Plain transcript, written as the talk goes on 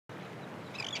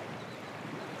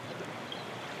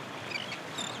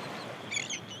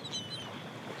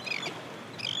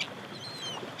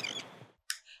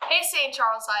St.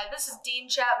 Charles High. This is Dean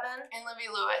Chapman and Livy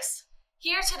Lewis.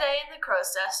 Here today in the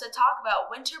Crow's Nest to talk about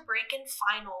winter break and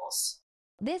finals.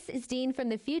 This is Dean from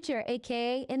the future,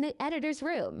 aka in the editor's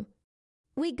room.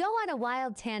 We go on a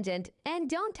wild tangent and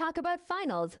don't talk about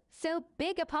finals, so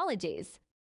big apologies.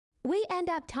 We end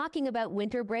up talking about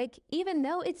winter break even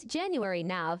though it's January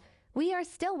now. We are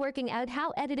still working out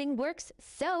how editing works,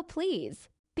 so please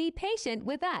be patient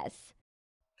with us.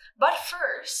 But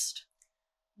first,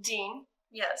 Dean,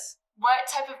 yes. What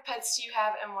type of pets do you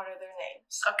have and what are their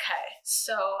names? Okay,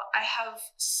 so I have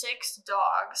 6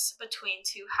 dogs between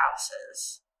 2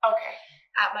 houses. Okay.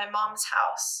 At my mom's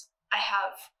house, I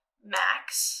have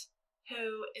Max,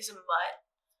 who is a mutt,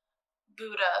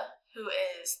 Buddha, who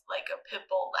is like a pit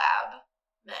bull lab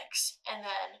mix, and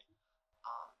then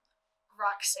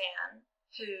Roxanne,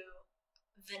 who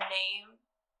the name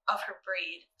of her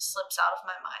breed slips out of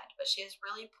my mind, but she has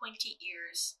really pointy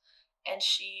ears. And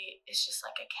she is just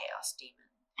like a chaos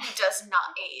demon who does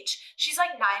not age. She's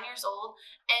like 9 years old,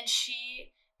 and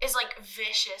she is like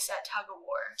vicious at tug of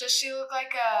war. Does she look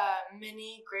like a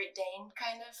mini Great Dane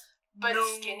kind of, but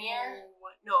skinnier?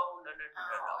 No.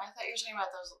 I thought you were talking about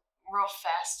those real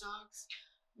fast dogs.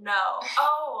 No.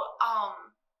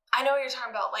 I know what you're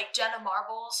talking about, like Jenna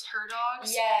Marbles, her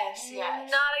dogs. Yes.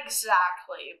 Not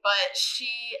exactly, but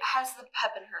she has the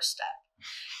pep in her step.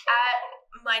 At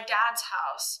my dad's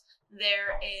house,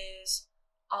 there is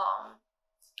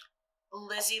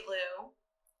Lizzie Lou.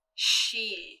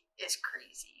 She is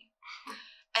crazy.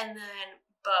 And then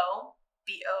Bo,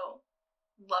 B-O,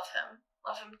 love him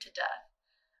to death.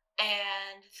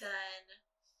 And then,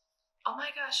 oh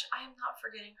my gosh, I am not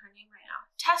forgetting her name right now.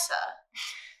 Tessa,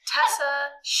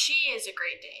 she is a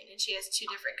Great Dane, and she has 2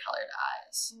 different colored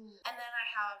eyes. And then I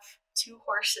have 2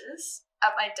 horses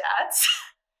at my dad's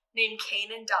named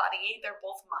Kane and Dottie. They're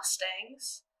both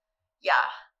Mustangs.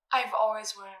 Yeah. I've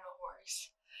always wanted a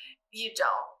horse. You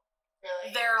don't.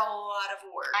 Really? They're a lot of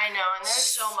work. I know, and there's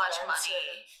so much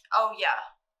money. Oh,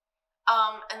 yeah.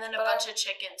 And then a bunch of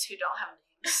chickens who don't have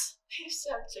names. They used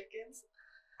to have chickens.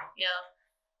 Yeah.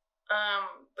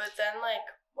 But then, like,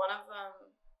 one of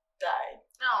them died.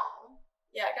 Oh.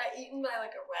 Yeah, it got eaten by,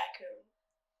 like, a raccoon.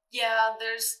 Yeah,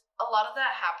 there's a lot of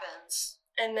that happens.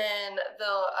 And then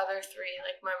the other 3,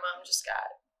 like, my mom just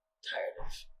got tired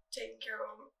of taking care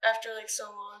of them after, like,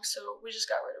 so long, so we just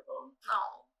got rid of them.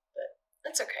 Oh. But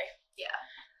it's okay. Yeah.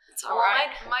 It's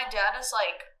alright. My dad is,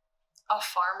 like, a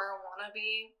farmer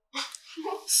wannabe.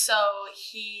 So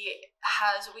we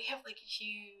have, like, a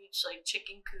huge, like,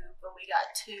 chicken coop, and we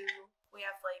got 2. We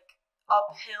have, like,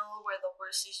 uphill where the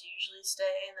horses usually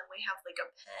stay, and then we have, like,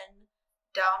 a pen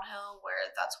downhill where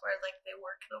that's where, like, they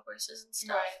work the horses and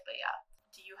stuff. Right. But yeah.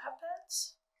 Do you have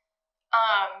pets?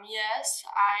 Yes,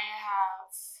 I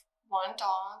have 1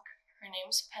 dog. Her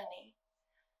name's Penny.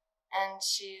 And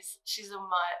she's a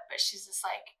mutt, but she's this,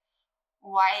 like,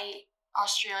 white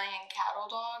Australian cattle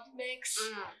dog mix.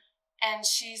 And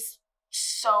she's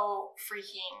so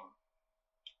freaking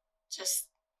just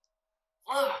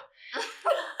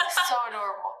so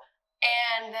adorable.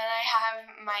 And then I have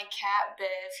my cat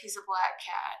Biv. He's a black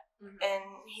cat,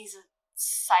 and he's a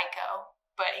psycho,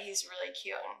 but he's really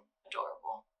cute and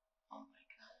adorable. Oh my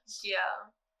gosh.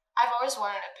 Yeah. I've always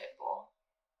wanted a pit bull.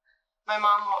 My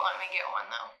mom won't let me get one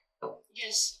though,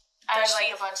 because I have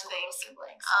like a bunch of little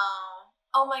siblings.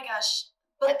 Oh my gosh.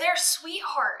 But they're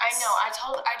sweethearts. I know. I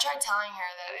tried telling her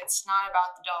that it's not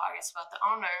about the dog, it's about the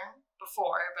owner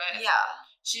before, but yeah.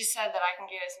 She said that I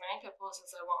can get as many pit bulls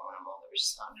as I want when I'm older,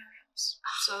 just not in her house.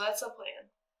 So that's the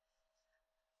plan.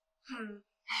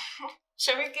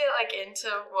 Should we get like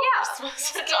into what we're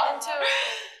supposed to talk about?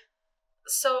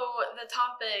 So the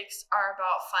topics are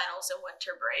about finals and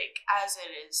winter break as it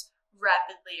is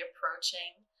rapidly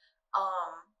approaching.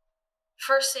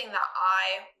 First thing that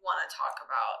I want to talk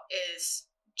about is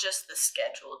just the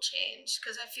schedule change,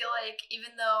 because I feel like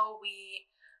even though we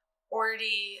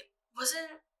already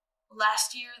wasn't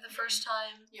last year the first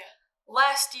time,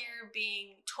 last year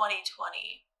being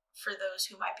 2020 for those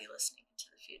who might be listening into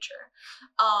the future,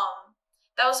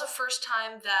 that was the first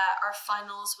time that our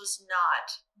finals was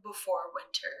not before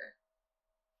winter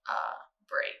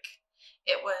break.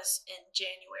 It was in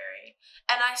January,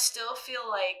 and I still feel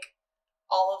like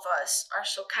all of us are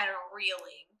still kind of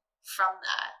reeling from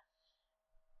that.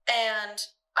 And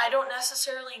I don't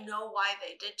necessarily know why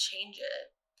they did change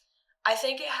it. I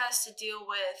think it has to deal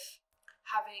with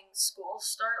having school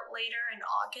start later in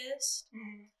August.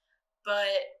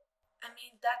 But, I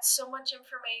mean, that's so much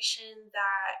information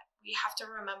that we have to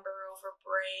remember over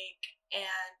break,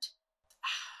 and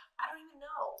I don't even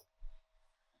know.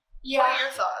 Yeah. What are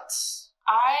your thoughts?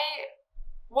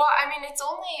 Well, I mean, it's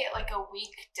only like a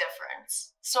week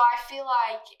difference. So I feel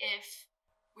like if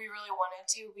we really wanted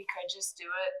to, we could just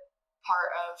do it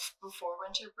part of before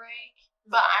winter break.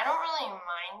 But I don't really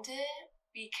mind it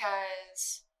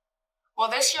because, well,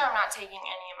 this year I'm not taking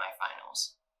any of my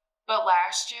finals. But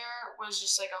last year was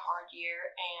just like a hard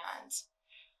year, and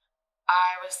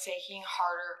I was taking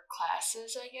harder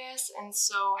classes, I guess. And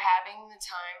so having the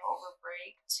time over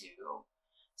break to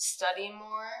study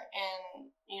more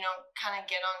and, kind of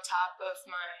get on top of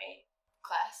my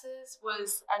classes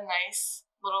was a nice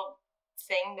little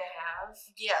thing to have.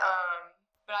 Yeah.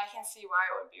 But I can see why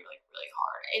it would be like really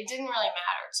hard. It didn't really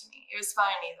matter to me. It was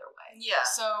fine either way. Yeah.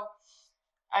 So,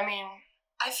 I mean,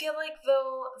 I feel like,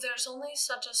 though, there's only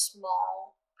such a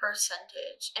small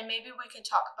percentage, and maybe we can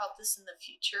talk about this in the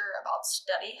future about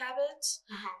study habits.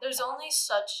 There's only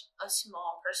such a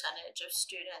small percentage of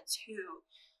students who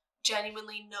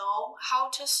genuinely know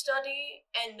how to study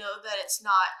and know that it's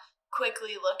not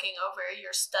quickly looking over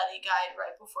your study guide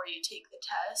right before you take the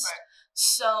test. Right.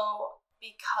 So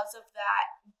because of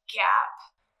that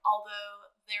gap, although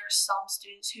there are some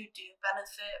students who do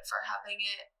benefit for having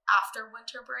it after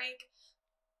winter break,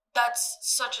 that's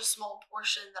such a small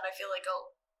portion that I feel like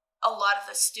a lot of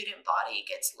the student body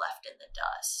gets left in the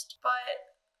dust. But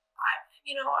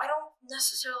I don't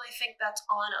necessarily think that's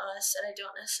on us, and I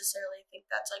don't necessarily think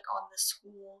that's like on the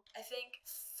school. I think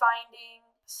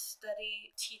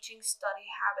teaching study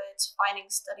habits, finding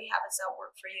study habits that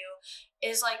work for you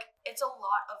is like, it's a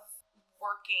lot of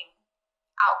working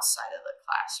outside of the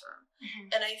classroom.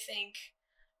 And I think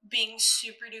being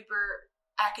super duper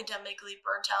academically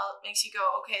burnt out makes you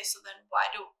go, okay, so then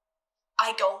why do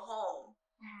I go home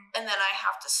and then I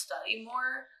have to study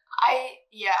more? I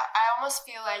almost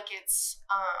feel like it's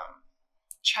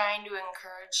trying to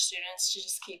encourage students to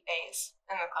just keep A's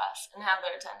in the class and have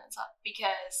their attendance up,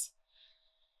 because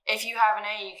if you have an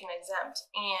A, you can exempt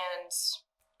and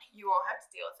you won't have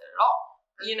to deal with it at all.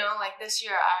 Like this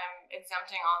year I'm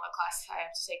exempting all the classes I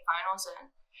have to take finals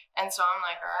in, and so I'm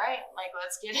like, all right, like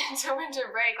let's get into winter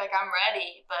break, like I'm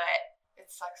ready. But it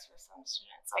sucks for some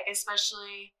students, like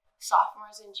especially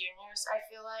sophomores and juniors, I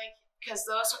feel like, because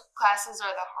those classes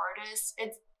are the hardest.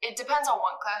 It depends on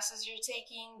what classes you're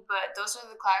taking, but those are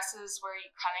the classes where you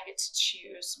kind of get to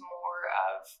choose more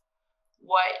of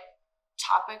what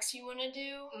topics you want to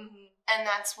do. And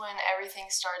that's when everything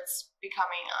starts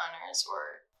becoming honors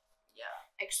or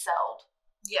excelled.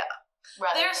 Yeah.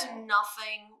 There's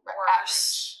nothing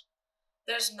worse.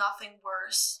 There's nothing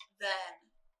worse than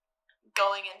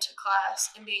going into class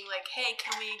and being like, hey,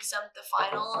 can we exempt the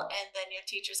final? And then your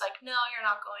teacher's like, no, you're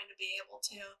not going to be able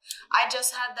to. I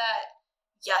just had that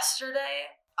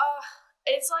yesterday.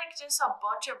 It's like just a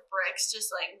bunch of bricks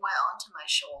just like went onto my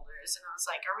shoulders, and I was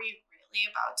like, are we really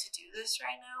about to do this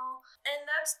right now? And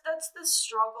that's the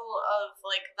struggle of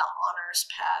like the honors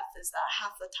path, is that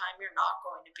half the time you're not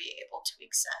going to be able to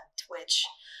exempt, which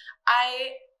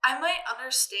I might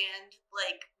understand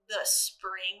like the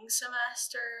spring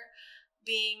semester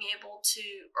being able to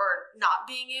or not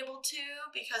being able to,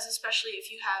 because especially if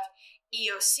you have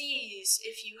EOCs,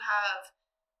 if you have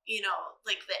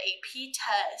like the AP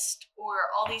test or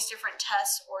all these different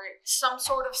tests or some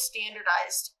sort of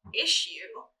standardized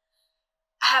issue,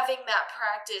 having that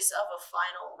practice of a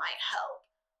final might help.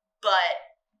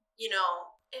 But,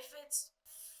 if it's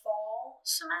fall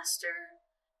semester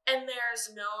and there's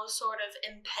no sort of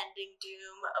impending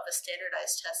doom of a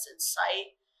standardized test in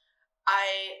sight,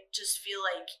 I just feel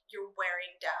like you're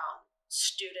wearing down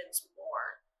students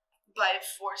more by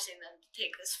forcing them to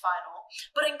take this final.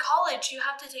 But in college, you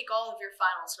have to take all of your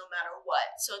finals no matter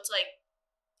what. So it's like,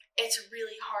 it's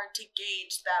really hard to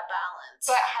gauge that balance.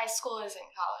 But high school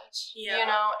isn't college, Yeah.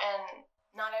 And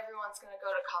not everyone's going to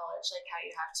go to college like how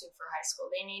you have to for high school.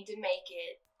 They need to make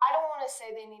it, I don't want to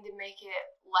say they need to make it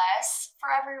less for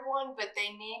everyone, but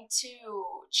they need to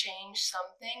change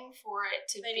something for it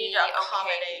to they be need to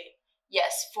accommodate. Okay.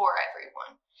 Yes, for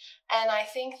everyone. And I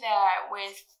think that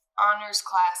with honors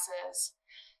classes,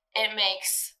 it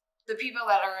makes the people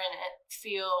that are in it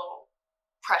feel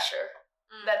pressure.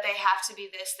 That they have to be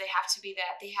this, they have to be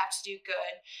that, they have to do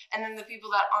good. And then the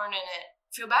people that aren't in it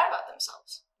feel bad about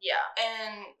themselves. Yeah.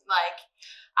 And like,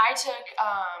 I took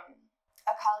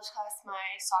a college class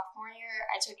my sophomore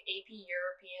year. I took AP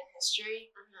European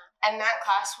History, and that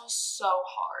class was so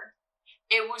hard.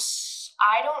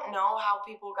 I don't know how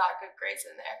people got good grades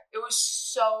in there. It was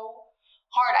so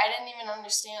hard. I didn't even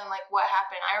understand like what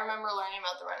happened. I remember learning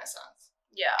about the Renaissance.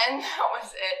 Yeah. And that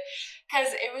was it.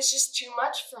 Because it was just too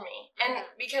much for me. And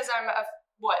because I'm a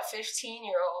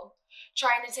 15-year-old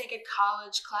trying to take a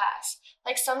college class,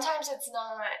 like sometimes it's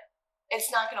not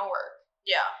going to work.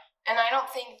 Yeah. And I don't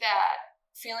think that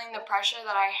feeling the pressure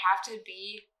that I have to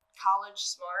be college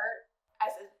smart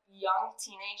as a young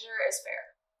teenager is fair.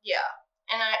 Yeah.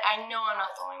 And I know I'm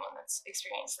not the only one that's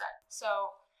experienced that. So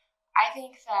I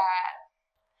think that,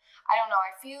 I don't know,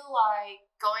 I feel like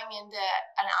going into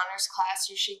an honors class,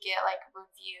 you should get like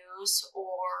reviews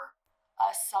or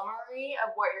a summary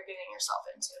of what you're getting yourself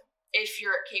into, if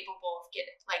you're capable of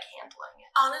handling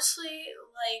it. Honestly,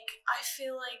 I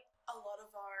feel like a lot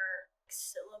of our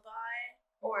syllabi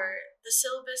or the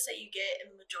syllabus that you get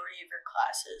in the majority of your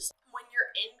classes, when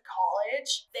you're in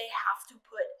college, they have to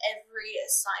put every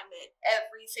assignment,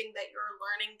 everything that you're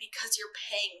learning because you're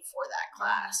paying for that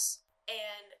class.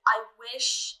 And I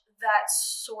wish that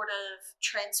sort of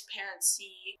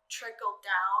transparency trickled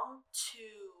down to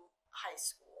high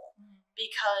school.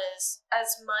 Because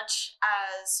as much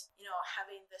as,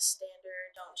 having the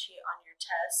standard don't cheat on your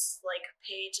tests,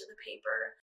 page of the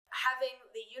paper, having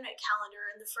the unit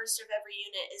calendar in the first of every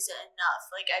unit isn't enough.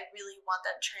 I really want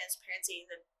that transparency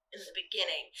in the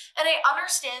beginning. And I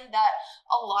understand that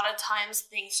a lot of times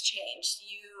things change.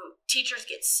 Teachers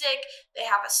get sick, they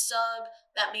have a sub,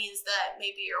 that means that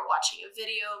maybe you're watching a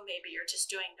video, maybe you're just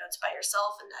doing notes by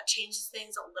yourself, and that changes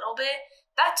things a little bit.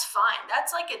 That's fine.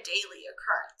 That's like a daily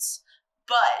occurrence.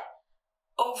 But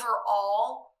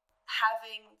overall,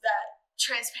 having that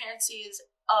transparency is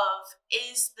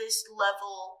this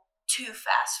level too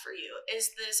fast for you?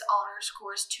 Is this honors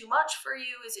course too much for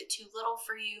you? Is it too little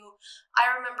for you? I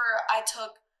remember I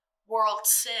took World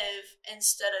Civ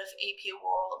instead of AP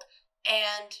World,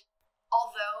 and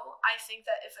although I think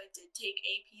that if I did take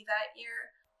AP that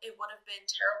year, it would have been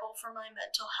terrible for my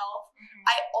mental health,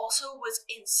 I also was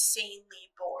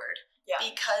insanely bored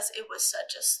because it was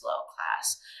such a slow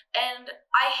class. And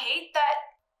I hate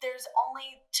that there's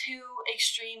only two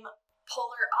extreme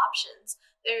polar options.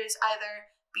 There's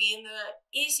either be in the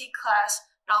easy class,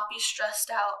 not be stressed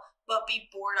out, but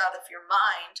be bored out of your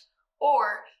mind,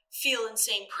 or feel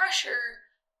insane pressure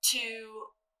to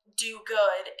do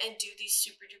good and do these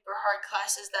super duper hard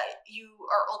classes that you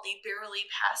are only barely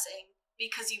passing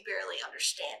because you barely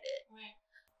understand it. Right.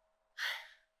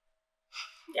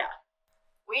 Yeah.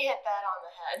 We hit that on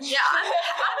the head. Yeah, I'm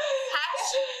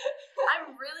passionate. I'm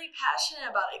really passionate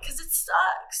about it because it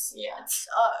sucks. Yeah. It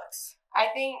sucks.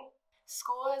 I think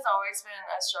school has always been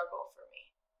a struggle for me.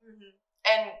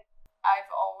 And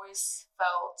I've always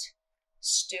felt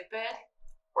stupid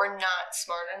or not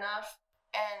smart enough.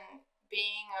 And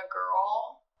being a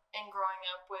girl and growing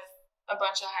up with a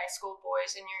bunch of high school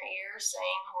boys in your ear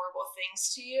saying horrible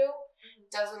things to you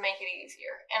doesn't make it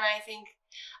easier. And I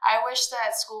wish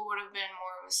that school would have been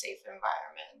more of a safe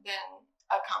environment than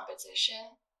a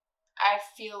competition. I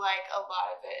feel like a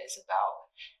lot of it is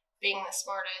about being the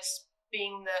smartest,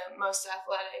 being the most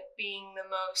athletic, being the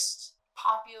most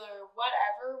popular,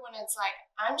 whatever, when it's like,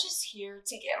 I'm just here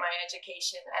to get my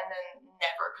education and then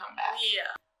never come back.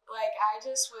 Yeah. I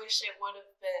just wish it would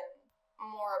have been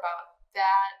more about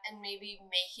that and maybe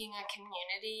making a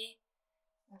community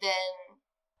than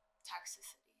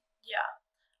toxicity. Yeah.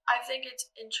 I think it's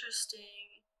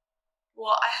interesting.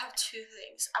 Well, I have two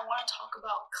things. I want to talk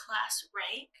about class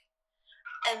rank,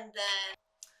 and then,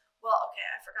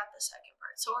 I forgot the second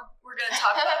part. So we're going to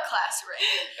talk about class rank.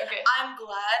 Okay. I'm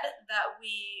glad that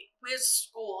we as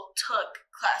school took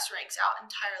class ranks out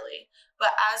entirely,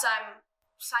 but as I'm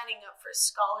signing up for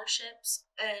scholarships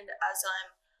and as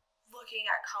I'm looking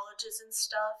at colleges and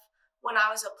stuff, when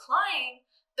I was applying,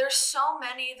 there's so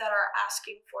many that are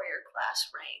asking for your class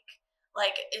rank.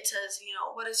 It says,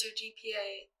 what is your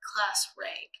GPA class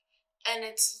rank? And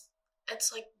it's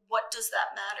like, what does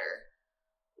that matter?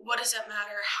 What does it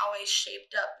matter how I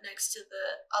shaped up next to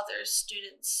the other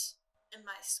students in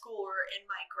my school or in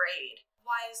my grade?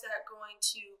 Why is that going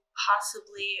to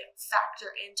possibly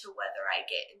factor into whether I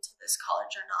get into this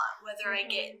college or not, whether I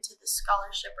get into the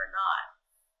scholarship or not?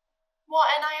 Well,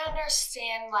 and I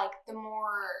understand, the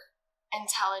more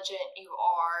intelligent you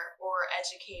are or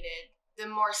educated, the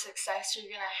more success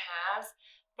you're going to have.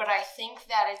 But I think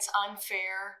that it's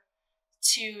unfair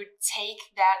to take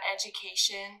that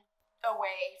education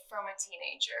away from a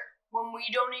teenager when we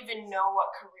don't even know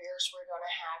what careers we're going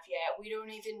to have yet. We don't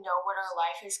even know what our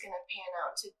life is going to pan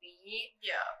out to be.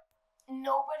 Yeah.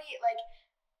 Nobody,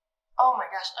 oh my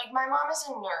gosh, my mom is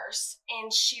a nurse, and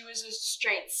she was a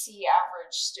straight C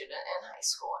average student in high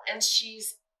school, and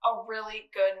she's a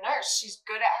really good nurse. She's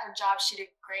good at her job. She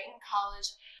did great in college,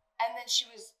 and then she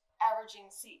was averaging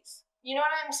C's. You know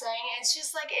what I'm saying? It's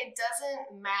just it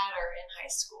doesn't matter in high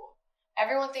school.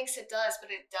 Everyone thinks it does,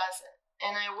 but it doesn't.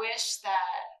 And I wish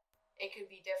that it could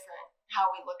be different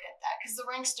how we look at that, because the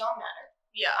ranks don't matter.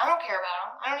 Yeah. I don't care about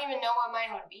them. I don't even know what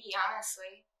mine would be,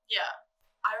 honestly. Yeah.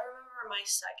 I remember my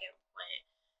second point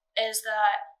is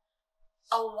that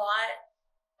a lot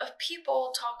of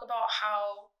people talk about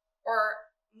how,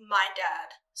 or my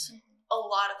dad, a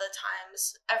lot of the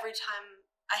times, every time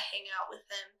I hang out with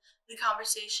him, the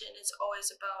conversation is always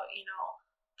about,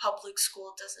 public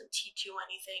school doesn't teach you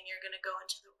anything. You're going to go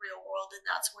into the real world and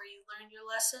that's where you learn your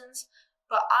lessons.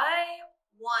 But I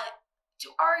want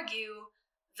to argue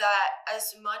that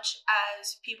as much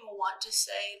as people want to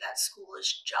say that school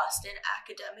is just an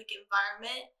academic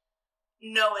environment,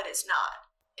 no, it is not.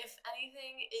 If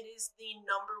anything, it is the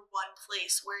number one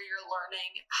place where you're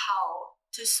learning how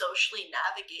to socially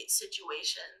navigate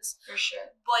situations. For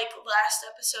sure. Like last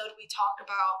episode, we talked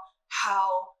about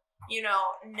how,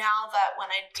 now that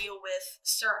when I deal with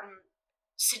certain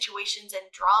situations and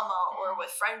drama or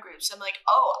with friend groups, I'm like,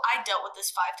 oh, I dealt with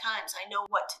this 5 times. I know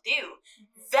what to do.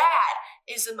 That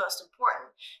is the most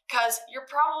important, because you're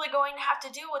probably going to have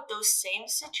to deal with those same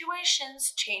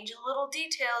situations, change a little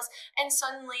details, and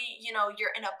suddenly,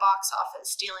 you're in a box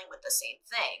office dealing with the same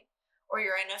thing. Or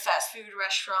you're in a fast food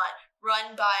restaurant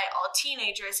run by all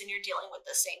teenagers and you're dealing with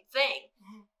the same thing.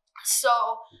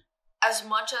 So as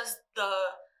much as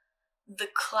the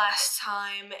class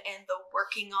time and the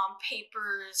working on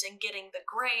papers and getting the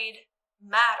grade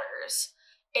matters,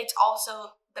 it's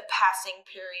also the passing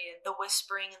period, the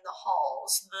whispering in the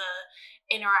halls,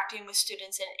 the interacting with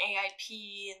students in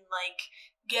AIP, and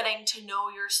getting to know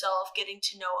yourself, getting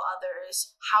to know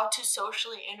others, how to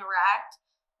socially interact.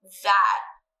 That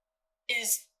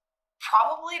is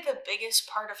probably the biggest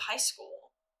part of high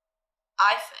school,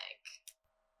 I think.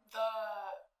 The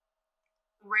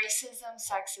racism,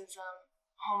 sexism,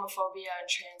 homophobia, and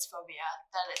transphobia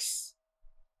that is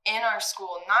in our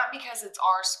school, not because it's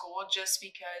our school, just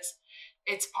because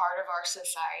it's part of our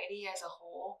society as a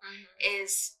whole,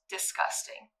 is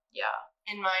disgusting. Yeah.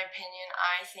 In my opinion,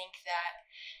 I think that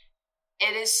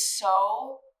it is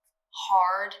so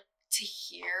hard to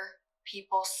hear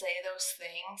people say those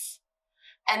things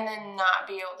and then not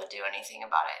be able to do anything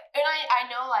about it. And I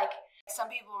know, some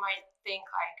people might think,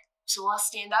 so let's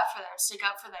stand up for them, stick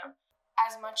up for them.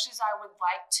 As much as I would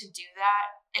like to do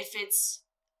that, if it's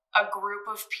a group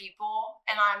of people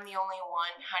and I'm the only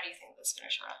one, how do you think that's going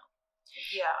to turn out?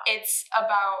 Yeah. It's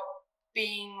about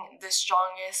being the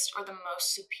strongest or the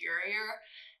most superior,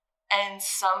 and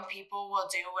some people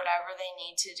will do whatever they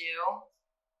need to do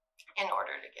in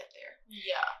order to get there.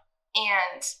 Yeah.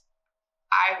 And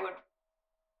I would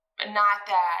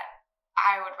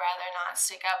rather not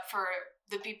stick up for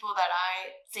the people that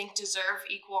I think deserve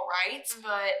equal rights,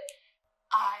 but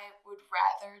I would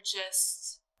rather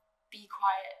just be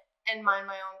quiet and mind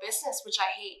my own business, which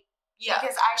I hate. Yeah.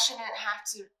 Because I shouldn't have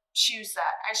to choose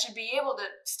that. I should be able to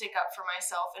stick up for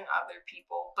myself and other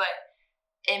people, but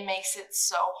it makes it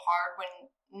so hard when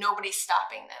nobody's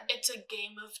stopping them. It's a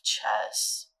game of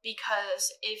chess, because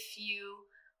if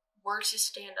you were to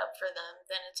stand up for them,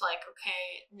 then it's like,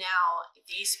 okay, now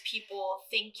these people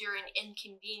think you're an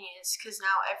inconvenience, because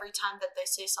now every time that they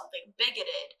say something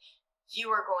bigoted,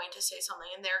 you are going to say something,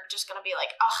 and they're just going to be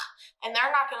like, ugh, and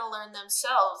they're not going to learn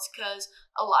themselves, because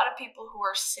a lot of people who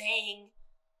are saying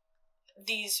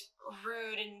these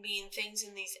rude and mean things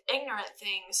and these ignorant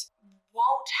things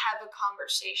won't have a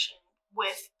conversation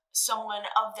with someone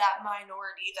of that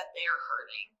minority that they are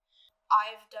hurting.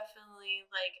 I've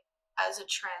definitely, as a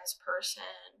trans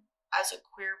person, as a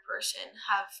queer person,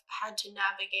 have had to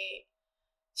navigate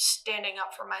standing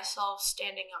up for myself,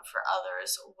 standing up for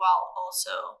others, while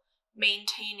also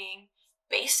maintaining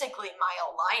basically my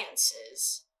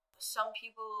alliances. Some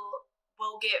people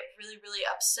will get really, really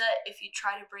upset if you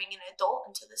try to bring an adult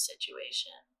into the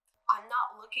situation. I'm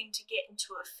not looking to get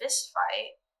into a fist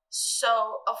fight,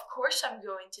 so of course I'm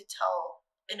going to tell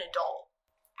an adult.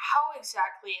 How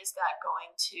exactly is that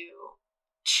going to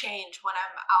change when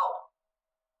I'm out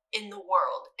in the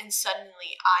world and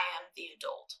suddenly I am the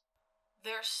adult?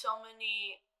 There's so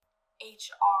many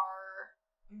HR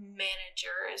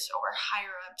managers or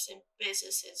higher-ups in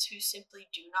businesses who simply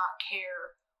do not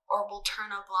care or will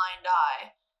turn a blind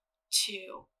eye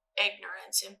to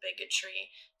ignorance and bigotry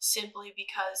simply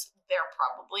because they're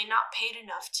probably not paid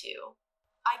enough to.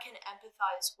 I can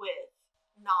empathize with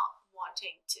not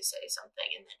wanting to say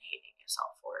something and then hating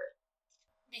yourself for it.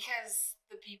 Because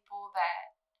the people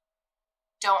that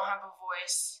don't have a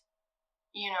voice,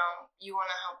 you want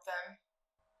to help them,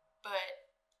 but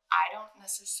I don't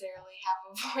necessarily have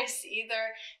a voice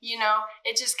either.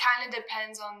 It just kind of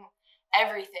depends on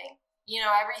everything.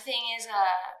 Everything is a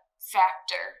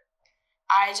factor.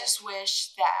 I just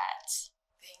wish that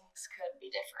things could be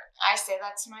different. I say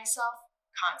that to myself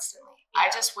constantly. Yeah.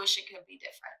 I just wish it could be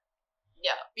different.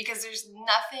 Yeah. Because there's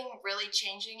nothing really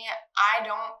changing it. I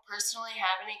don't personally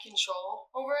have any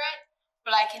control over it,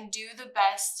 but I can do the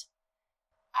best.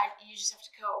 You just have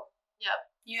to cope. Yep.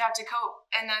 You have to cope.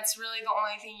 And that's really the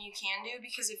only thing you can do,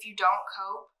 because if you don't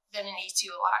cope, then it eats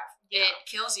you alive. Yeah. It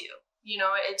kills you. You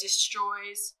know, it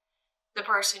destroys the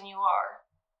person you are.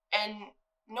 And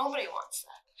nobody wants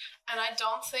that. And I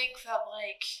don't think that,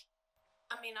 like,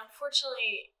 I mean,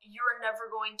 unfortunately, you're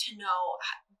never going to know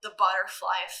the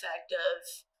butterfly effect of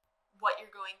what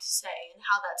you're going to say and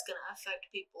how that's going to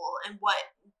affect people and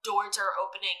what doors are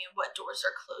opening and what doors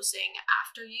are closing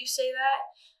after you say that.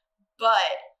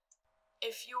 But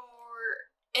if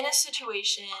you're in a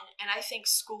situation, and I think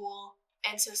school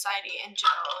and society in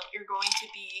general, you're going to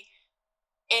be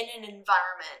in an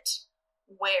environment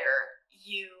where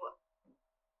you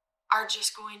are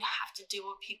just going to have to deal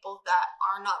with people that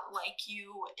are not like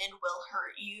you and will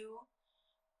hurt you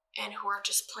and who are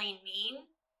just plain mean.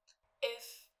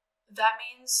 If that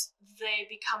means they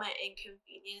become an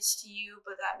inconvenience to you,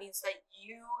 but that means that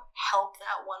you help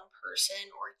that one person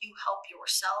or you help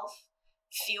yourself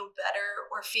feel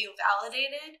better or feel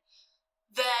validated,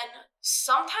 then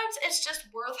sometimes it's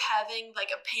just worth having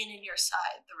like a pain in your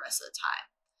side the rest of the time.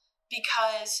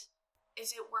 Because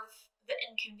is it worth the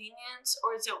inconvenience,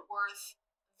 or is it worth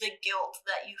the guilt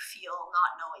that you feel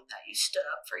not knowing that you stood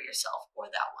up for yourself or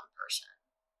that one person?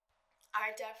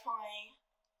 I definitely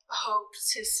hope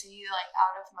to see, like,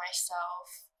 out of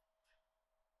myself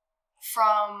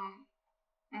from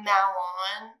now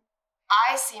on.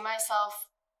 I see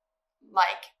myself,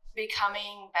 like,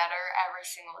 becoming better every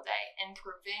single day,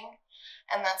 improving,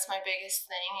 and that's my biggest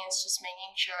thing, is just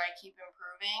making sure I keep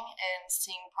improving and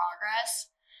seeing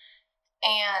progress.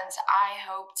 And I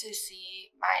hope to see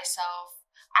myself,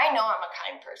 I know I'm a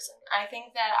kind person. I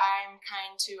think that I'm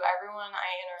kind to everyone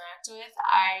I interact with.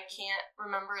 I can't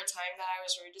remember a time that I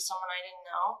was rude to someone I didn't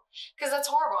know, because that's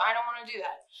horrible. I don't want to do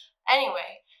that.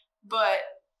 Anyway,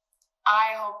 but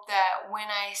I hope that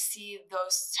when I see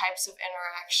those types of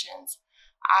interactions,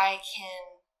 I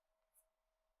can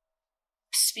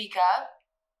speak up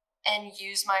and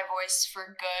use my voice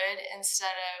for good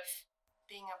instead of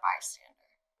being a bystander.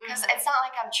 Because it's not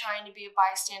like I'm trying to be a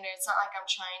bystander. It's not like I'm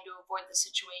trying to avoid the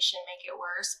situation, make it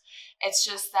worse. It's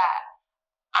just that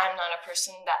I'm not a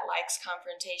person that likes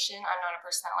confrontation. I'm not a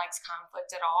person that likes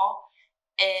conflict at all.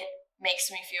 It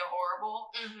makes me feel horrible.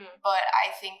 But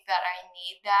I think that I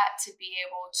need that to be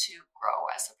able to grow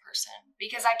as a person,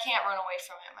 because I can't run away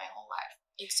from it my whole life.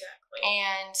 Exactly.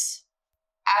 And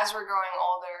as we're growing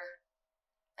older,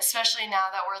 especially now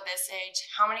that we're this age,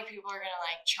 how many people are going to,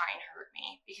 like, try and hurt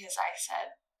me because I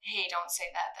said, hey, don't say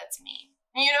that, that's mean.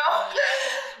 You know?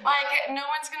 Like, no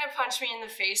one's going to punch me in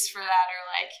the face for that or,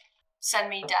 like,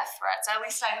 send me death threats. At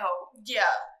least I hope.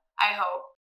 Yeah. I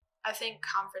hope. I think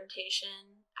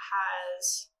confrontation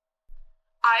has...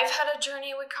 I've had a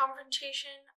journey with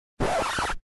confrontation.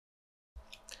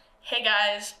 Hey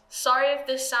guys, sorry if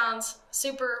this sounds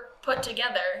super put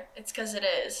together. It's because it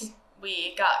is.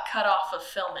 We got cut off of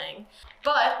filming.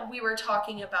 But we were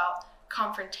talking about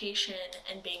confrontation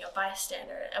and being a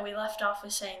bystander, and we left off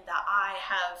with saying that I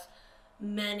have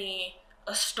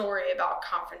a story about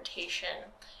confrontation,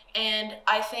 and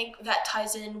I think that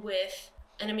ties in with,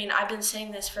 and I mean, I've been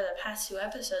saying this for the past 2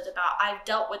 episodes about I've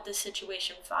dealt with this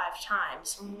situation 5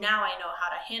 times. Now I know how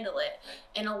to handle it,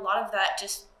 and a lot of that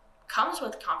just comes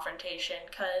with confrontation,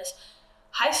 because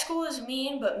high school is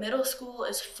mean, but middle school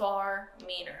is far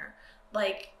meaner.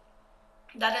 Like,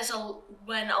 that is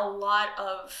when a lot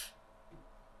of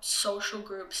social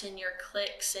groups and your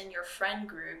cliques and your friend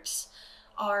groups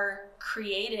are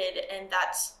created, and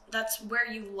that's where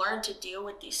you learn to deal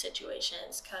with these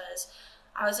situations. Because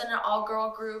I was in an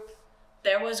all-girl group,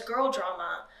 there was girl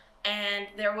drama, and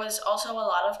there was also a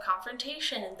lot of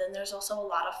confrontation, and then there's also a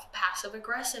lot of passive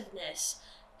aggressiveness.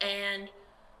 And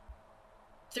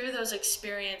through those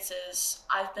experiences,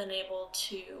 I've been able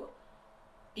to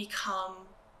become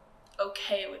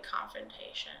okay with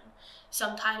confrontation.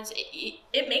 Sometimes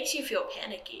it makes you feel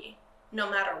panicky, no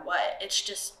matter what. It's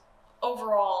just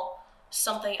overall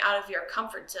something out of your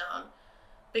comfort zone,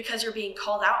 because you're being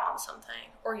called out on something,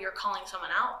 or you're calling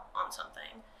someone out on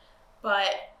something.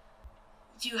 But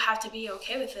you have to be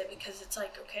okay with it, because it's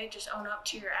like, okay, just own up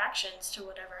to your actions, to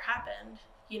whatever happened.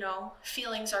 You know,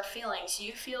 feelings are feelings.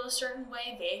 You feel a certain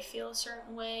way, they feel a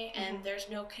certain way, and there's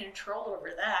no control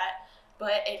over that.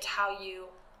 But it's how you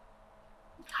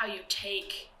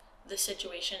take the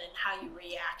situation and how you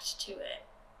react to it.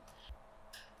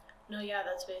 No, yeah,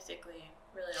 that's basically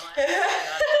really all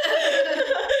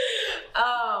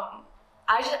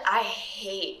I have. I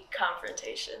hate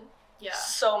confrontation. Yeah.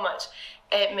 So much.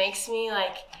 It makes me,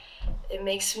 like, it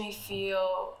makes me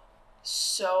feel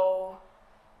so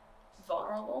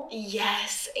vulnerable.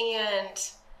 Yes,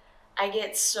 and I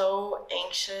get so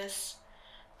anxious,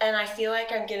 and I feel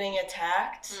like I'm getting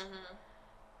attacked,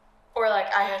 or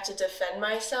like I have to defend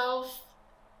myself,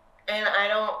 and I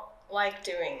don't like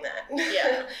doing that.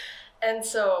 Yeah. And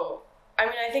so, I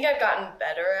mean, I think I've gotten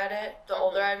better at it the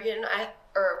older I've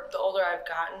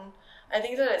gotten. I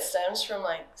think that it stems from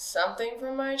like something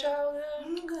from my childhood.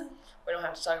 We don't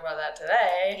have to talk about that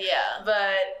today. Yeah.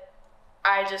 But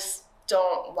I just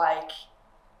don't like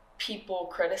people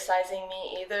criticizing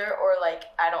me either, or like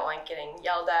I don't like getting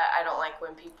yelled at. I don't like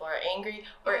when people are angry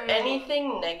or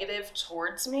anything negative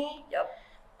towards me. Yep.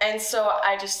 And so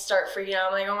I just start freaking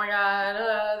out. I'm like, oh my God,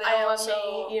 they don't love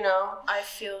me, you know? I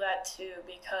feel that too,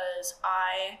 because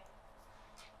I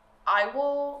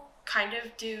will kind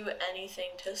of do anything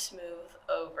to smooth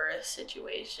over a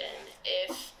situation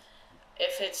if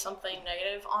it's something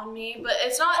negative on me. But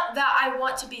it's not that I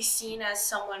want to be seen as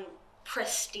someone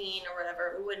pristine or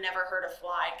whatever who would never hurt a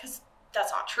fly, because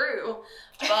that's not true.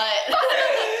 But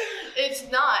it's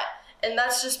not. And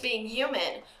that's just being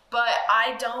human. But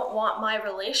I don't want my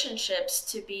relationships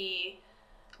to be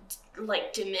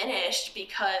like diminished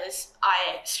because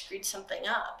I screwed something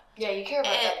up. Yeah, you care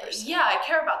about that person. Yeah, I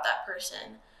care about that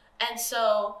person. And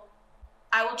so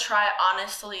I will try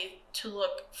honestly to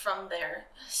look from their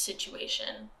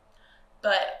situation.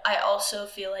 But I also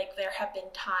feel like there have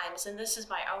been times, and this is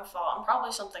my own fault, and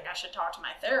probably something I should talk to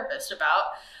my therapist about,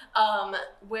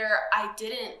 where I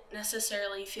didn't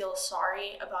necessarily feel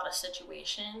sorry about a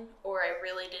situation, or I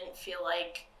really didn't feel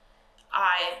like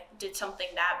I did something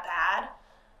that bad,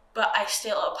 but I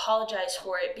still apologized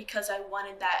for it because I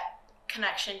wanted that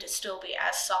connection to still be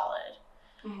as solid.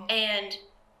 And,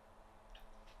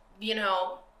 you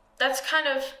know, that's kind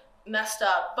of messed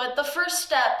up. But the first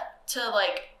step to,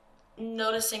 like,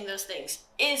 noticing those things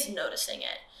is noticing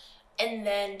it and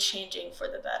then changing for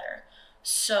the better.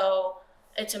 So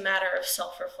it's a matter of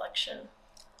self-reflection.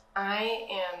 I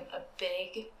am a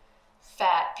big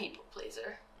fat people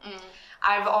pleaser.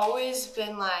 I've always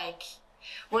been like,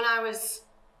 when I was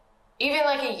even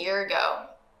like a year ago,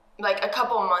 like a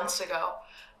couple months ago,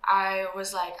 I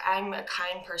was like, I'm a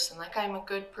kind person, like I'm a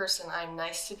good person, I'm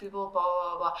nice to people, blah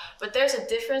blah blah. But there's a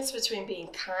difference between being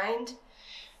kind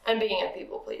and being a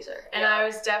people pleaser. And I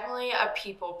was definitely a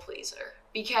people pleaser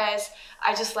because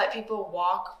I just let people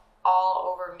walk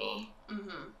all over me.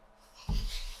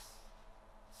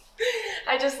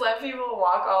 I just let people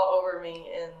walk all over me.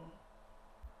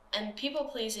 And people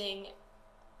pleasing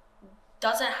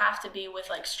doesn't have to be with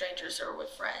like strangers or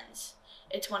with friends.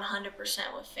 It's 100%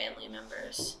 with family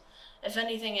members. If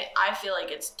anything, I feel like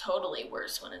it's totally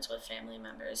worse when it's with family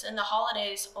members. And the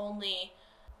holidays only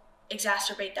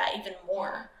exacerbate that even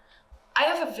more. I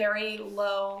have a very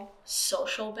low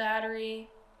social battery,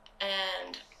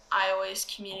 and I always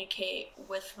communicate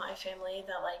with my family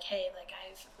that like, hey, like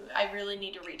I really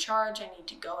need to recharge. I need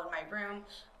to go in my room.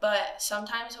 But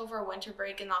sometimes over winter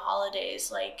break and the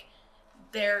holidays, like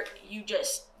you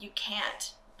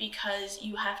can't, because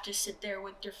you have to sit there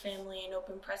with your family and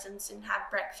open presents and have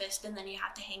breakfast, and then you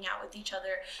have to hang out with each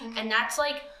other. And that's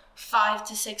like 5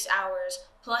 to 6 hours.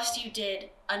 Plus you did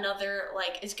another,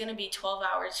 like, it's going to be 12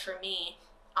 hours for me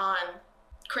on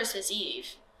Christmas Eve.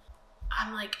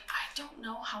 I'm like, I don't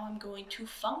know how I'm going to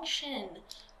function.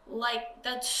 Like,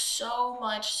 that's so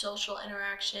much social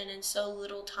interaction and so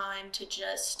little time to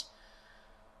just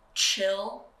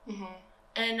chill.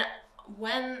 And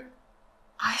when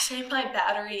I say my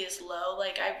battery is low,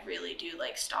 like, I really do,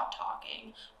 like, stop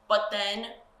talking. But then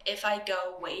if I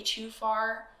go way too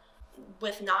far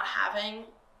with not having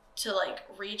to, like,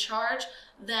 recharge,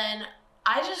 then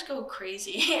I just go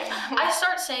crazy. I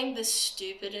start saying the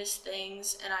stupidest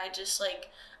things, and I just, like,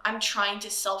 I'm trying to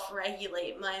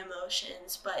self-regulate my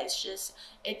emotions, but it's just,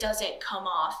 it doesn't come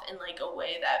off in, like, a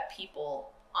way that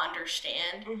people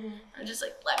understand. I'm just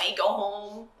like, let me go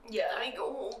home. Let me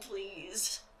go home,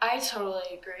 please. I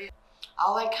totally agree.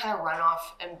 I'll like kind of run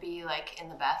off and be like in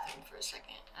the bathroom for a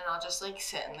second, and I'll just like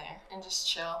sit in there and just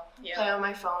chill, play on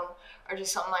my phone or do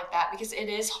something like that, because it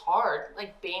is hard,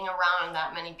 like being around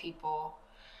that many people,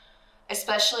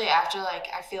 especially after, like,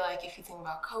 I feel like if you think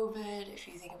about COVID, if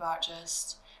you think about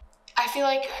just, I feel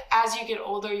like as you get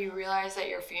older, you realize that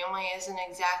your family isn't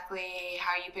exactly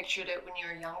how you pictured it when you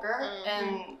were younger.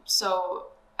 And so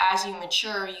as you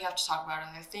mature, you have to talk about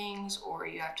other things, or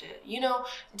you have to, you know,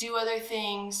 do other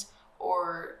things,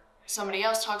 or somebody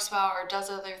else talks about or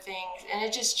does other things, and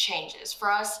it just changes.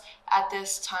 For us at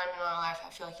this time in our life,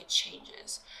 I feel like it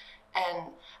changes.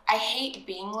 And I hate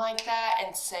being like that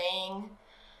and saying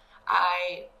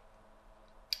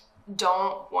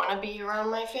don't want to be around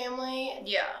my family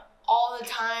all the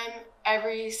time,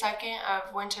 every second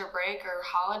of winter break or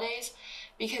holidays,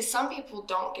 because some people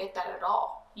don't get that at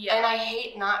all. Yeah. And I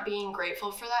hate not being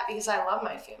grateful for that because I love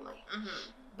my family.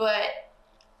 But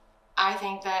I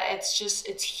think that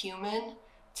it's human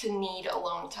to need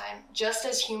alone time, just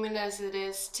as human as it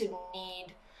is to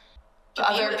need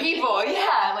other people.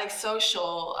 Yeah, like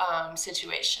social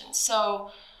situations.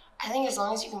 So I think as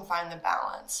long as you can find the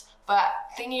balance. But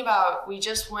thinking about, we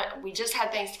just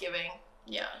had Thanksgiving.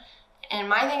 Yeah. And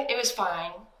my thing, it was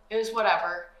fine. It was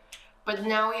whatever. But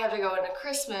now we have to go into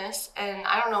Christmas, and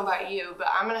I don't know about you, but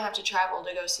I'm going to have to travel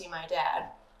to go see my dad.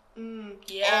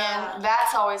 Yeah. And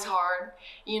that's always hard,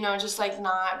 just like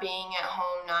not being at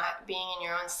home, not being in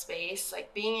your own space,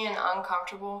 like being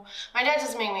uncomfortable. My dad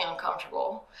doesn't make me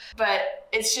uncomfortable, but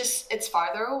it's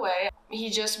farther away. He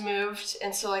just moved,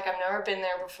 and so like I've never been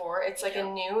there before. It's like a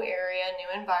new area,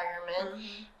 new environment.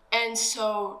 And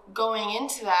so going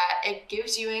into that, it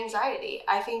gives you anxiety.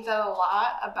 I think that a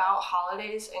lot about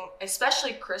holidays, and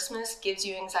especially Christmas, gives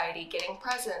you anxiety. Getting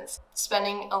presents,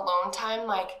 spending alone time,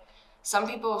 like some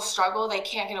people struggle, they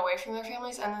can't get away from their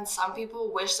families, and then some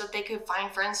people wish that they could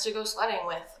find friends to go sledding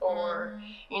with, or,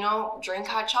 drink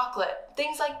hot chocolate,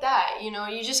 things like that.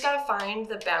 You just gotta find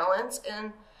the balance,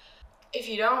 and if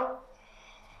you don't,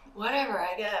 whatever,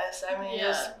 I guess. I mean,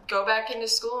 just go back into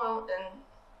school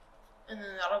and then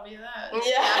that'll be that.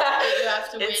 Yeah. You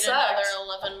have to wait another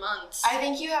 11 months. I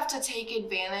think you have to take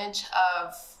advantage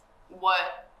of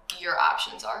what your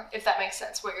options are, if that makes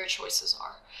sense, what your choices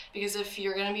are. Because if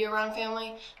you're going to be around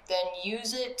family, then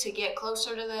use it to get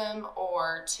closer to them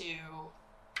or to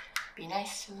be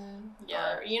nice to them.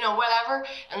 Yeah. Or, whatever.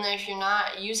 And then if you're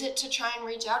not, use it to try and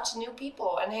reach out to new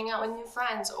people and hang out with new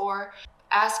friends, or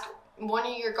ask one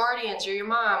of your guardians or your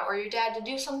mom or your dad to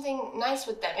do something nice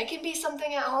with them. It can be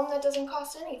something at home that doesn't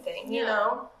cost anything, you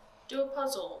know? Do a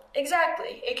puzzle.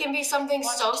 Exactly. It can be something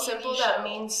so simple that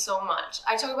means so much.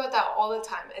 I talk about that all the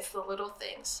time. It's the little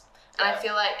things. And I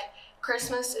feel like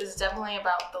Christmas is definitely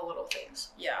about the little things.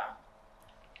 Yeah.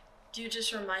 You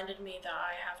just reminded me that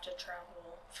I have to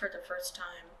travel for the first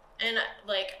time. And,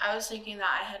 I was thinking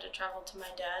that I had to travel to my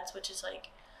dad's, which is,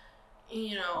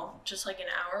 just like an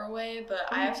hour away, but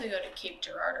I have to go to Cape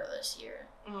Girardeau this year.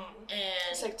 And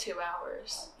it's like 2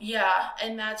 hours. Yeah,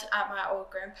 and that's at my old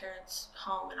grandparents'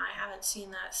 home, and I haven't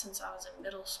seen that since I was in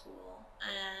middle school.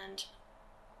 And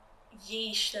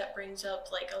yeesh, that brings up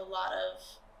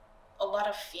a lot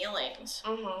of feelings.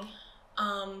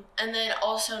 And then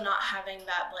also not having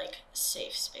that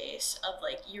safe space of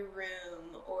your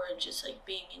room, or just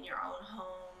being in your own home.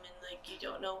 You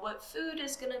don't know what food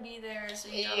is going to be there, so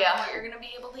you don't know what you're going to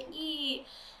be able to eat,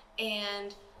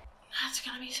 and that's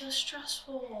going to be so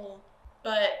stressful.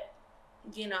 But,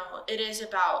 it is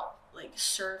about,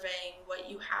 serving what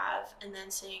you have, and then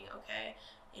saying, okay,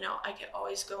 I could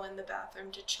always go in the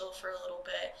bathroom to chill for a little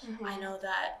bit. I know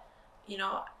that,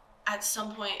 at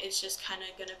some point it's just kind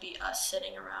of going to be us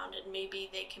sitting around, and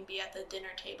maybe they can be at the dinner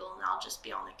table and I'll just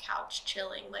be on the couch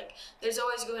chilling. There's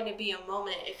always going to be a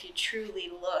moment, if you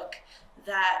truly look,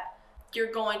 that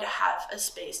you're going to have a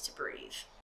space to breathe.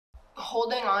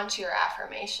 Holding on to your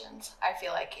affirmations, I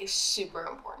feel like, is super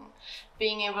important.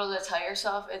 Being able to tell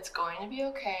yourself it's going to be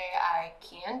okay, I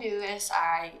can do this,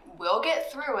 I will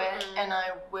get through it, and I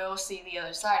will see the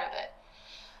other side of it.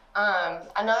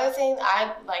 Another thing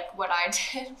what I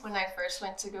did when I first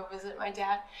went to go visit my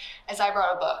dad is I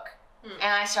brought a book and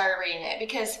I started reading it,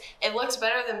 because it looks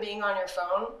better than being on your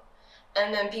phone,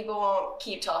 and then people won't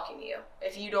keep talking to you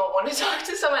if you don't want to talk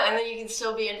to someone, and then you can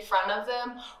still be in front of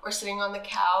them or sitting on the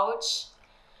couch.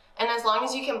 And as long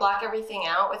as you can block everything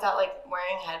out without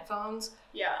wearing headphones,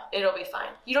 it'll be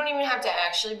fine. You don't even have to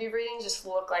actually be reading, just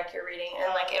look like you're reading,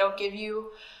 and it'll give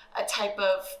you a type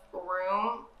of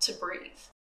room to breathe.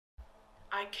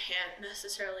 I can't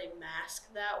necessarily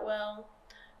mask that well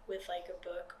with a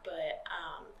book, but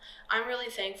I'm really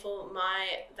thankful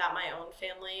that my own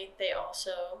family, they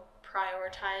also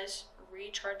prioritize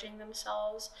recharging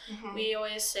themselves. We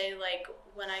always say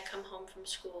when I come home from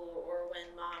school or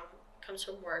when mom comes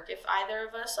from work, if either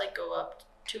of us go up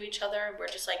to each other and we're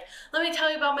just let me tell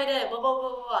you about my day, blah blah blah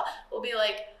blah blah, we'll be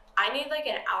I need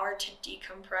an hour to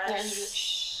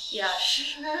decompress. Yeah,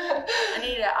 I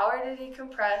need an hour to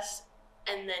decompress,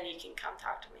 and then you can come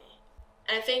talk to me.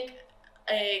 And I think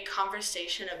a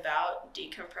conversation about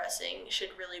decompressing should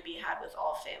really be had with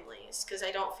all families, because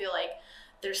I don't feel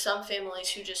there's some families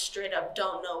who just straight up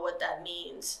don't know what that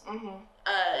means, and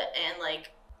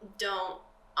don't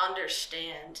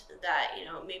understand that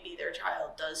maybe their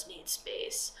child does need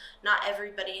space. Not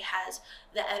everybody has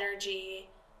the energy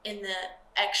in the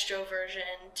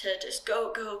extroversion to just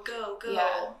go.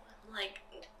 Yeah. Like,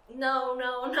 no.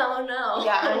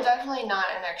 Yeah, I'm definitely not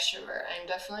an extrovert. I'm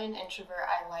definitely an introvert.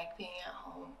 I like being at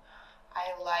home.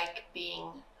 I like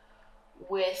being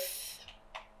with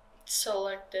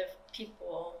selective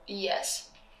people. Yes,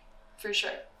 for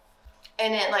sure.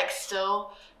 And it like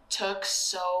still took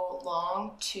so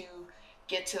long to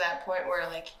get to that point where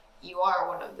like you are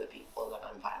one of the people that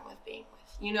I'm fine with being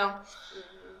with, you know?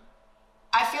 Mm-hmm.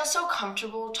 I feel so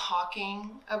comfortable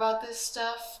talking about this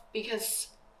stuff because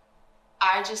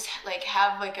I just like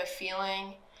have like a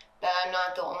feeling that I'm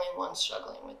not the only one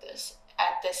struggling with this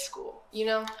at this school, you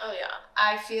know? Oh yeah.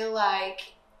 I feel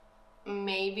like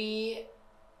maybe,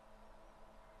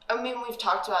 I mean, we've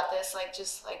talked about this, like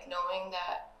just like knowing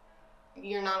that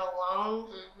you're not alone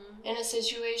in a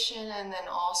situation, and then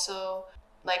also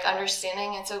like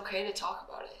understanding it's okay to talk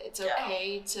about it. It's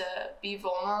okay to be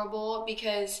vulnerable,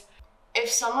 because if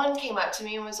someone came up to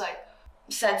me and was like,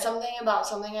 said something about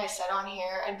something I said on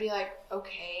here, I'd be like,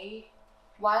 okay,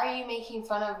 why are you making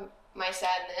fun of my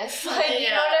sadness? Like, you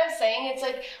know what I'm saying? It's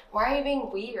like, why are you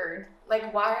being weird?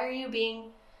 Like, why are you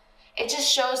being, it just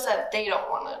shows that they don't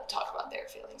want to talk about their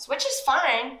feelings, which is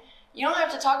fine. You don't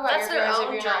have to talk about your feelings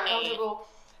if you're not comfortable.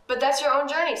 But that's your own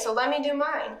journey, so let me do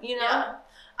mine, you know? Yeah.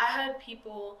 I had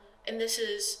people, and this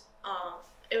is,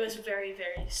 it was very,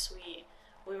 very sweet.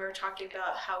 We were talking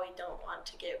about how we don't want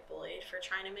to get bullied for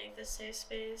trying to make this safe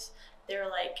space. They were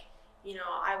like, you know,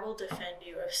 I will defend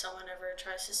you if someone ever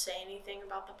tries to say anything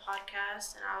about the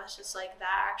podcast. And I was just like,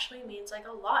 that actually means like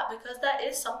a lot, because that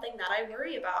is something that I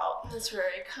worry about. That's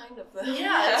very kind of them.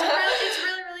 Yeah, it's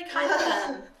really kind of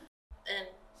them. And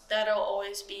that'll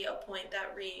always be a point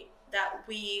that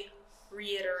we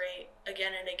reiterate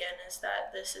again and again, is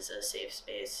that this is a safe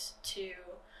space too.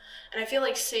 And I feel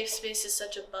like safe space is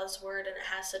such a buzzword and it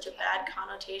has such a bad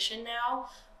connotation now,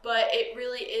 but it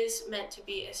really is meant to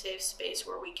be a safe space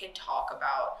where we can talk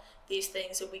about these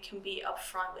things and we can be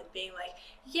upfront with being like,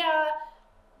 yeah,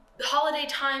 the holiday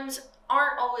times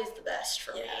aren't always the best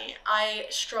for me. I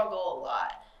struggle a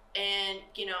lot. And,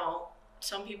 you know,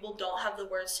 some people don't have the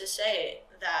words to say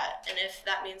that. And if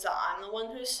that means that I'm the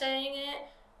one who's saying it,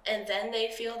 and then they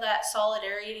feel that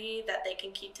solidarity that they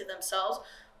can keep to themselves,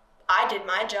 I did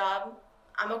my job.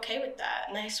 I'm okay with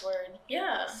that. Nice word.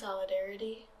 Yeah.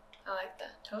 Solidarity. I like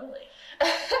that. Totally.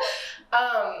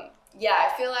 Yeah,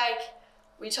 I feel like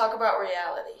we talk about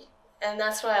reality, and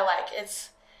that's what I like.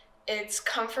 It's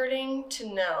comforting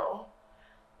to know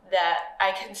that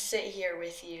I can sit here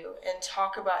with you and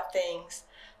talk about things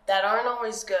that aren't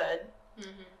always good,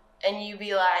 and you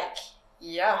be like,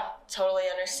 yeah, totally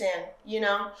understand, you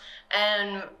know?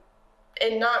 And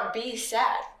not be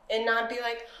sad, and not be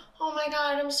like, oh my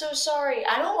God, I'm so sorry.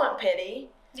 I don't want pity.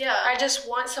 Yeah. I just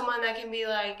want someone that can be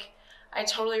like, I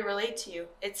totally relate to you.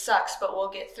 It sucks, but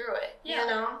we'll get through it, you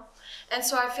know? And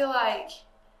so I feel like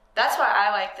that's why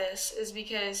I like this, is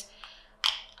because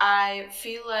I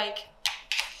feel like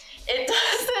it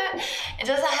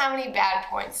doesn't have any bad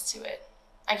points to it.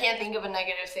 I can't think of a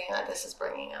negative thing that this is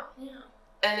bringing out. Yeah.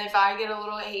 And if I get a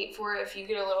little hate for it, if you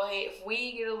get a little hate, if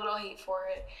we get a little hate for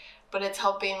it, but it's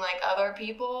helping like other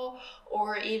people,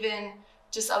 or even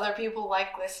just other people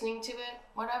like listening to it,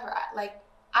 whatever.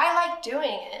 I like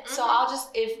doing it. So I'll just,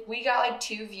 if we got like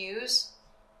 2 views,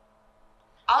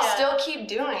 I'll still keep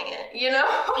doing it, you know?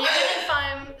 Even if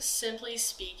I'm simply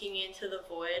speaking into the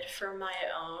void for my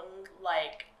own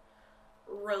like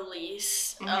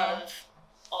release of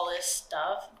all this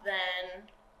stuff, then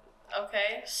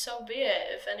okay, so be it.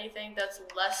 If anything, that's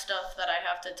less stuff that I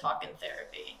have to talk in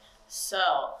therapy.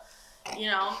 So,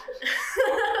 you know,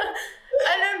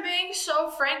 and I'm being so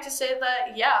frank to say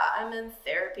that, yeah, I'm in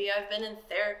therapy. I've been in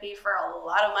therapy for a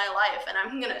lot of my life, and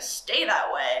I'm going to stay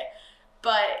that way.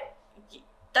 But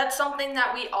that's something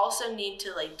that we also need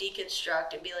to, like,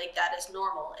 deconstruct and be like, that is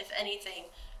normal. If anything,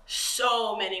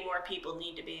 so many more people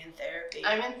need to be in therapy.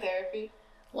 I'm in therapy.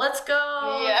 Let's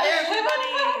go, therapy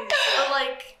buddies. But,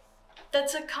 like,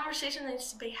 that's a conversation that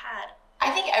needs to be had.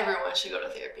 I think everyone should go to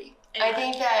therapy. I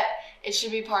think that it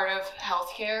should be part of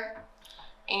healthcare,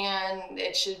 and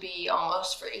it should be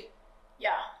almost free.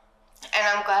 Yeah. And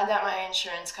I'm glad that my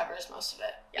insurance covers most of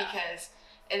it, because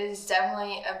it is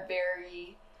definitely a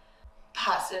very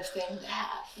positive thing to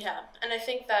have. Yeah, and I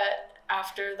think that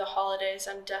after the holidays,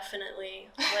 I'm definitely,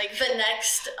 like, the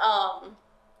next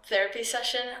therapy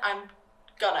session, I'm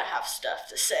gonna have stuff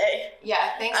to say.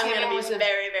 Yeah, Thanksgiving was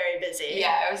very, very busy.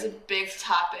 Yeah, it was a big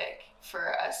topic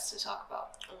for us to talk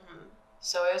about.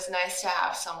 So it was nice to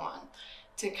have someone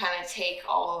to kind of take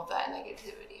all of that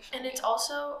negativity from And it's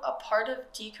also a part of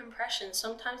decompression.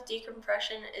 Sometimes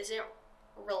decompression isn't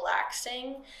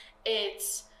relaxing.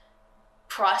 It's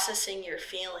processing your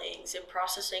feelings and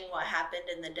processing what happened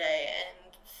in the day,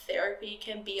 and therapy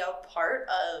can be a part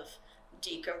of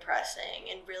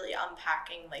decompressing and really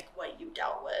unpacking like what you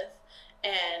dealt with.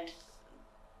 And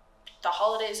the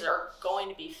holidays are going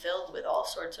to be filled with all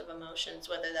sorts of emotions,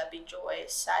 whether that be joy,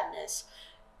 sadness,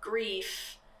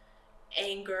 grief,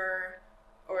 anger,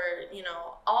 or, you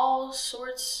know, all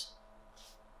sorts,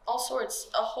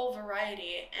 a whole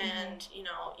variety. And, you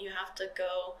know, you have to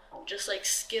go just like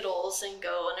Skittles and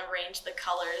go and arrange the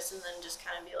colors and then just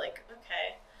kind of be like,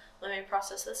 okay, let me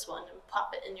process this one, and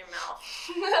pop it in your mouth.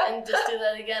 And just do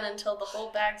that again until the whole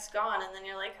bag's gone, and then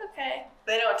you're like, okay.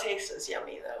 They don't taste as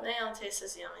yummy, though. They don't taste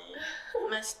as yummy.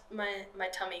 My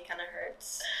tummy kind of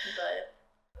hurts, but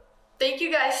thank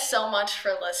you guys so much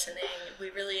for listening.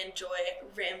 We really enjoy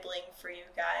rambling for you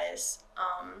guys,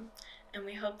 and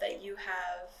we hope that you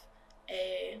have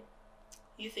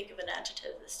you think of an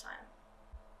adjective this time.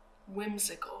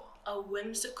 Whimsical. A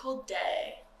whimsical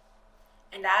day.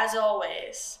 And as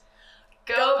always,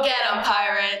 Go get 'em,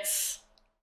 pirates!